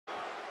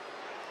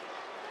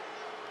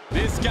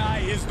This guy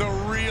is the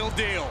real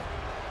deal.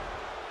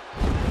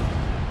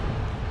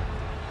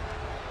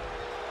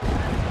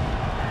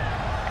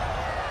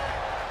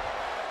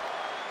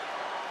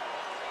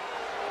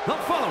 The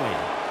following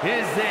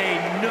is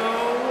a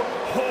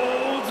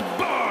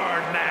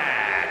no-holds-barred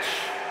match.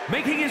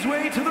 Making his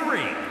way to the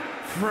ring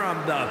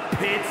from the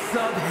pits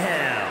of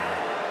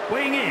hell,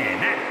 weighing in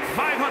at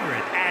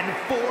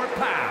 504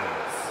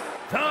 pounds,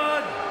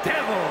 the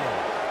Devil.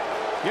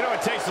 You know,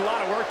 it takes a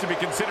lot of work to be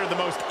considered the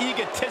most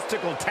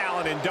egotistical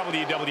talent in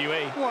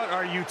WWE. What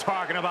are you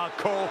talking about,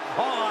 Cole?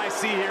 All I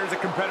see here is a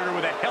competitor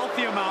with a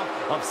healthy amount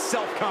of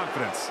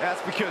self-confidence.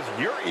 That's because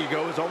your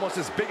ego is almost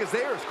as big as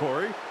theirs,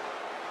 Corey.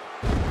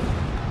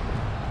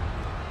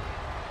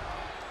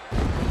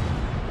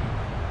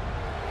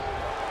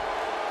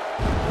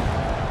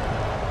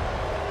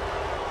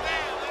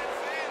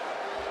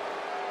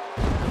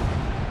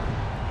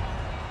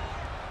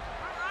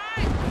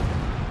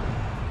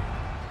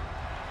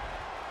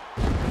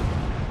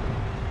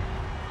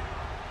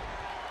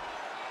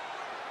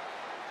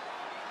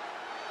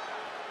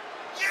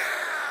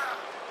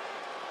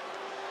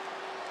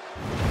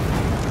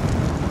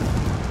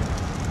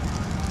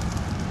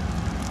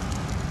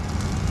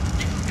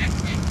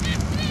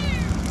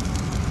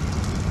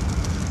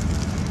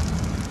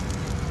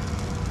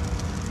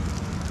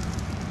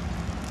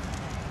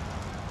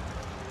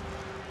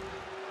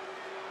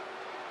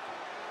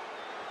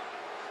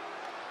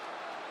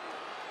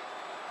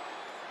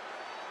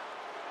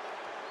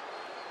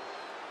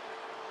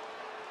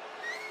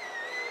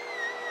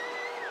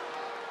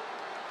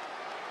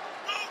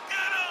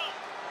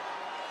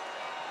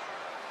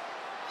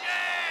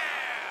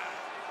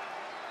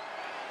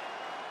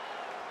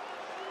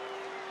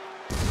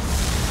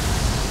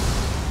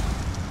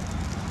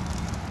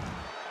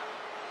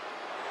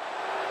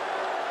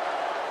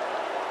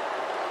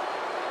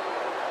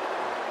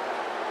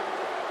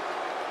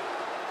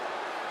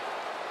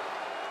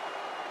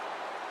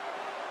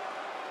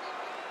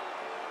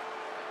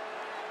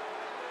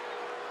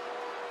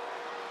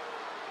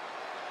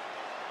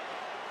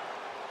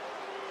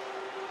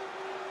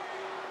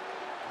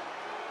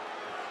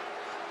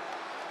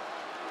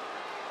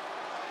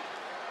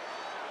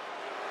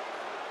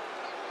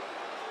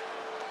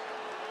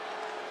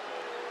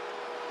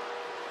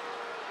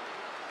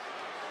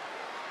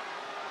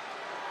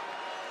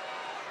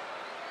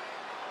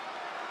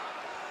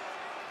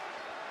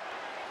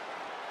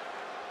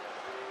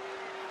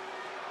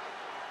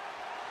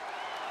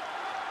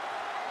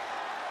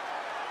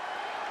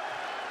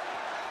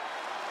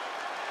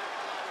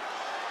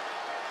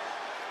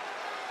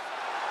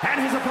 And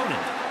his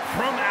opponent,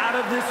 from out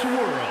of this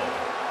world,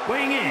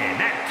 weighing in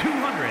at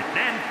 259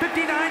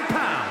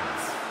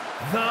 pounds,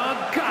 the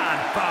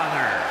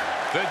Godfather.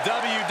 The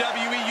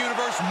WWE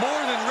Universe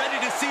more than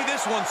ready to see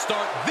this one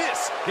start.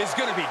 This is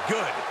going to be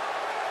good.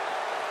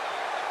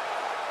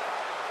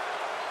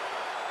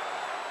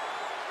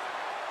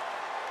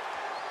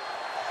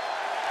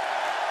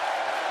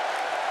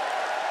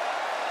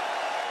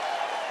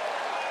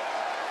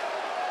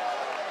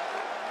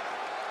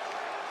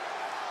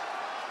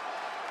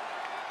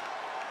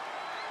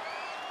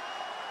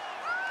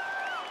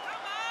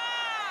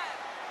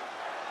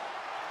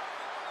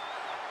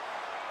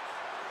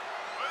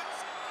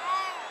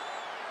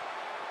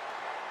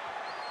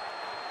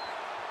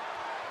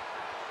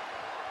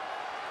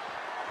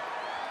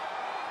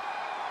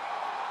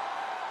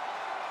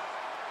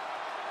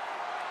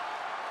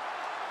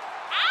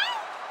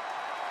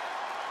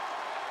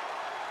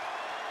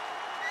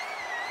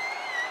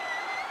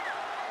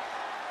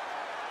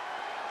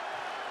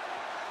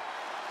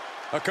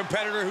 A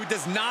competitor who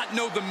does not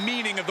know the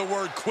meaning of the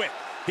word quit.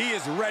 He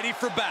is ready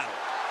for battle.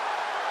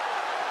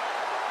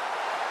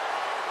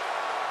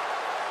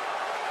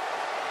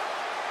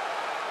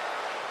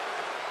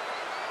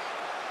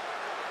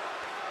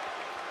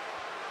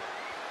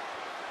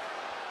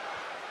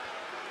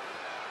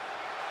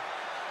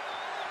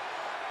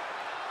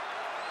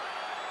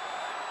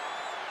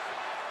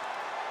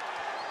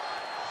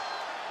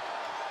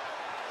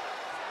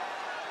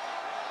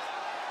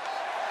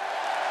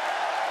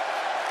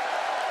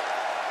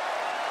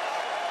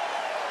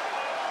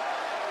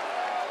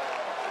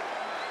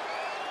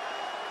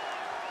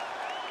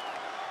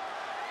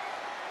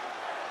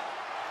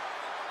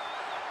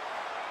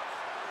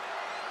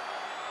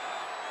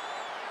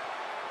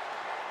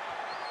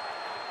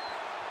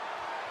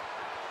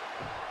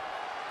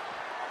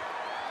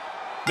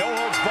 No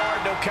holds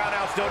barred, no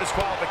countouts, no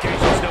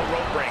disqualifications, no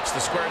rope breaks. The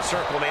squared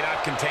circle may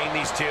not contain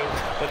these two,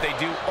 but they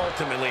do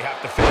ultimately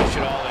have to finish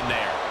it all in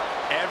there.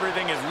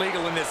 Everything is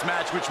legal in this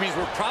match, which means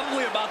we're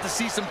probably about to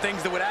see some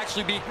things that would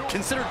actually be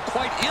considered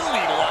quite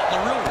illegal out in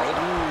the real world.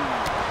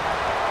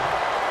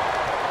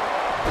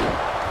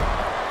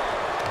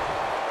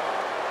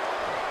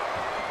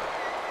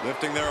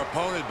 Lifting their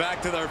opponent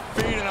back to their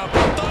feet in a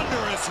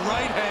thunderous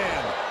right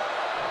hand.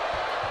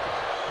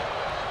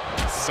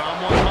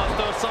 Someone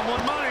must owe someone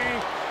money.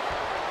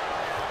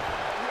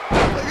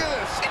 Look at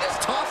this. He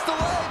just tossed the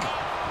leg.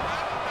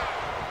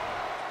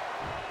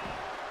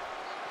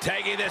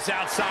 Tagging this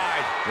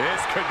outside. This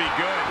could be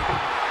good.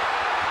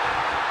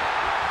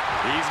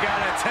 He's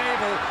got a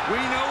table. We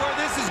know where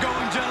this is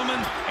going, gentlemen.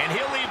 And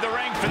he'll leave the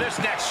ring for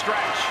this next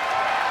stretch.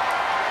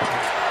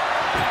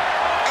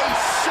 A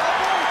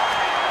shovel?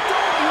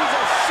 Don't use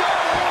a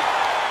shovel!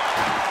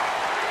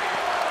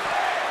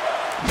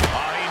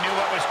 Oh, he knew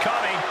what was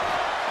coming.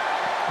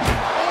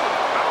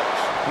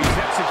 He's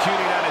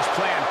executing on his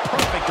plan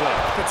perfectly.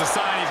 It's a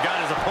sign he's got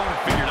his opponent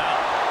figured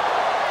out.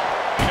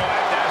 You know, I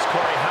have to ask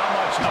Corey, how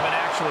much of an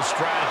actual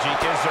strategy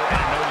is there in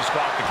a no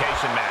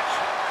disqualification match?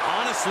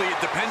 Honestly, it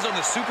depends on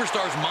the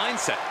superstar's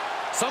mindset.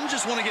 Some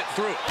just want to get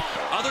through it.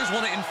 Others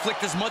want to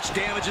inflict as much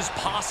damage as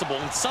possible,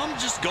 and some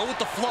just go with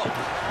the flow.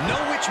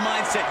 Know which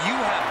mindset you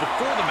have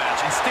before the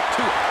match and stick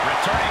to it.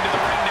 Returning to the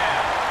ring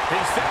now.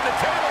 He's setting the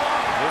table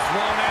up. This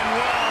won't end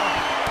well.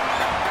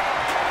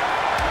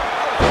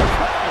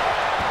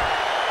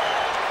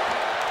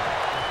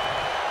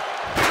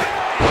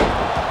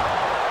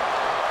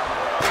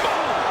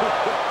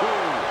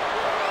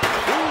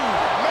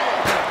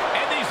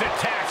 And these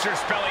attacks are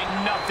spelling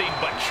nothing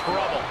but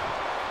trouble.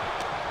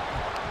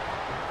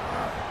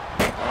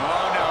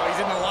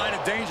 In the line of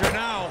danger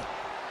now.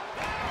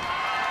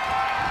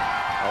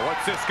 Oh,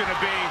 what's this gonna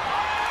be?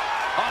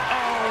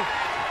 Uh-oh.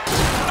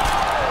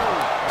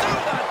 Oh! Through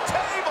the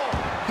table!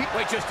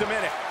 Wait just a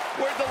minute.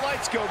 Where'd the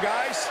lights go,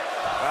 guys?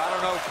 I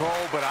don't know,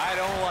 Cole, but I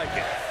don't like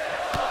it.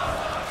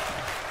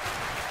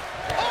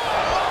 Oh,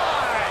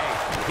 my!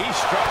 He's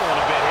struggling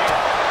a bit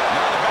here.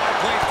 Not a bad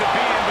place to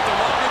be in, but the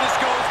longer this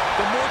goes,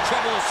 the more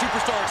trouble a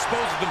superstar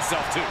exposes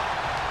themselves to.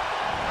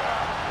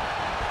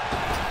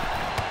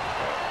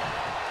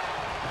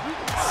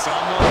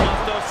 Someone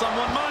must owe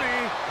someone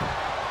money.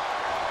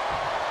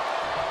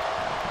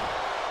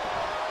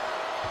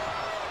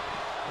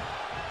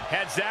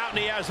 Heads out, and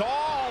he has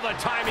all the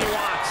time he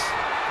wants.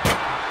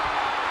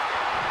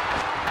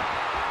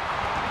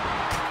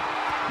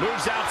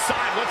 Moves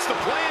outside. What's the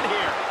plan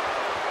here?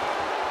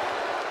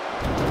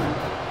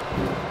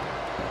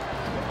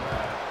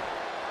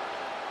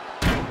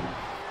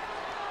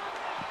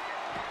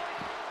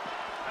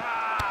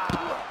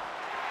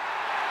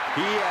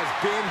 He has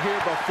been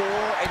here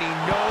before, and he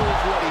knows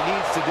what he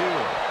needs to do.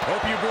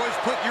 Hope you boys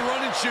put your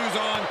running shoes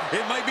on.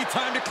 It might be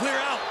time to clear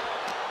out.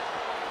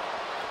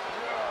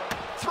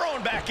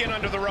 Thrown back in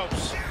under the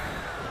ropes.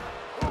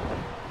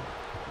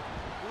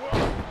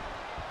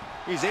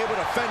 He's able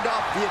to fend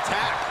off the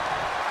attack.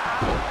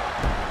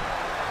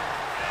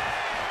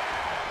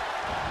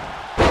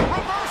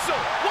 Reversal!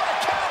 What a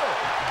counter!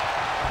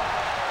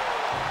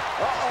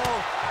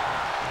 Uh-oh.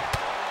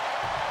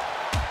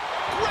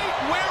 Great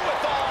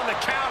wherewithal on the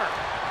counter.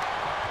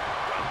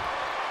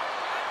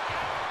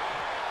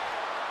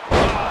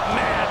 Oh,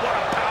 man, what a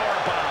power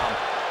bomb.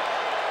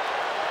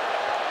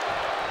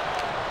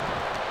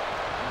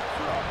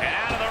 And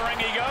out of the ring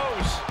he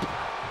goes.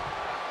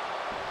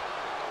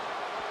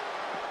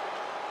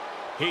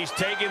 He's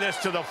taking this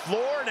to the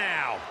floor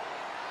now.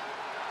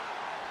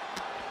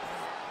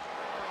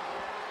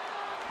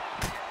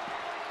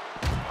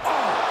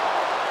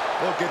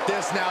 Look at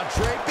this now,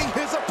 draping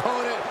his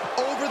opponent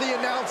over the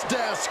announce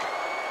desk.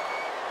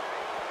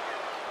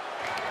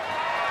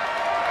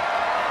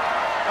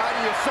 How do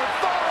you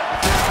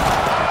survive?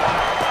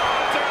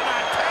 Turn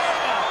that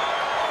table.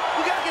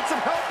 You gotta get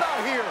some help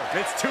out here.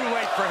 It's too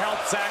late for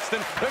help,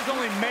 Saxton. There's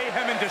only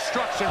mayhem and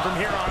destruction from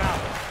here on out.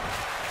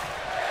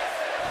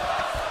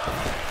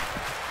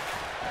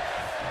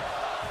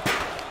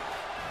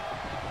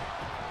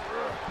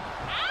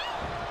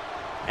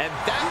 And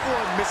that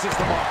one misses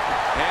the mark.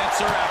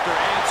 Answer after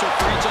answer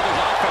for each other's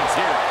offense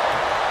here.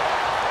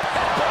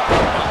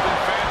 Nothing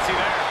fancy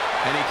there.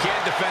 And he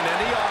can't defend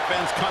any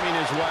offense coming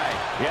his way.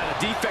 Yeah,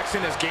 the defects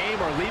in his game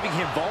are leaving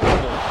him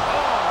vulnerable.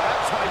 Oh,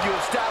 that's how you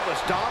establish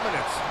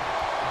dominance.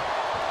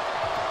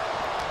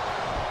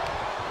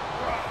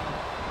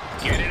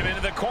 Getting him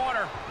into the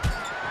corner.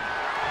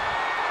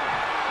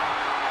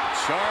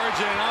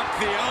 Charging up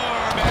the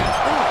arm, and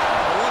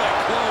what a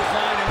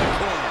clothesline in the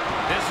corner.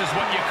 This is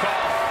what you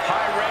call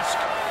high risk,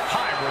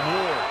 high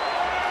reward.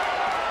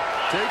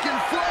 Taking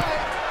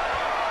flight.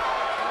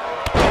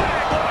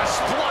 What a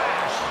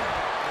splash.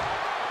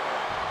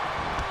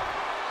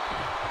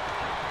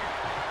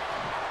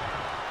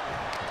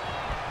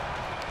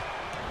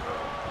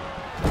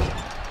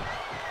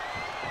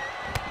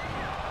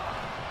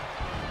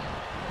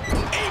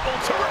 Able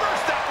to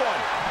reverse that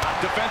one.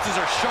 Defenses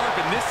are sharp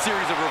in this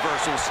series of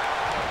reversals.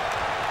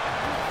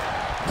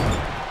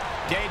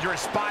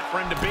 Dangerous spot for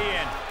him to be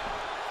in.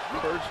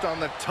 Perched on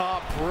the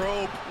top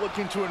rope,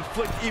 looking to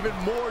inflict even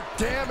more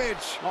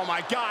damage. Oh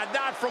my God,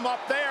 not from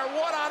up there.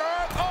 What on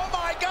earth? Oh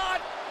my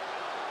God.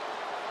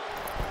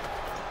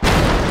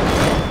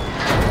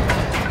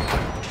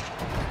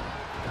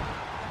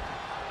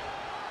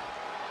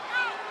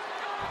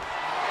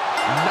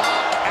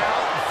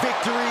 Knockout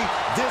victory.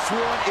 This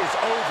one is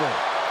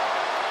over.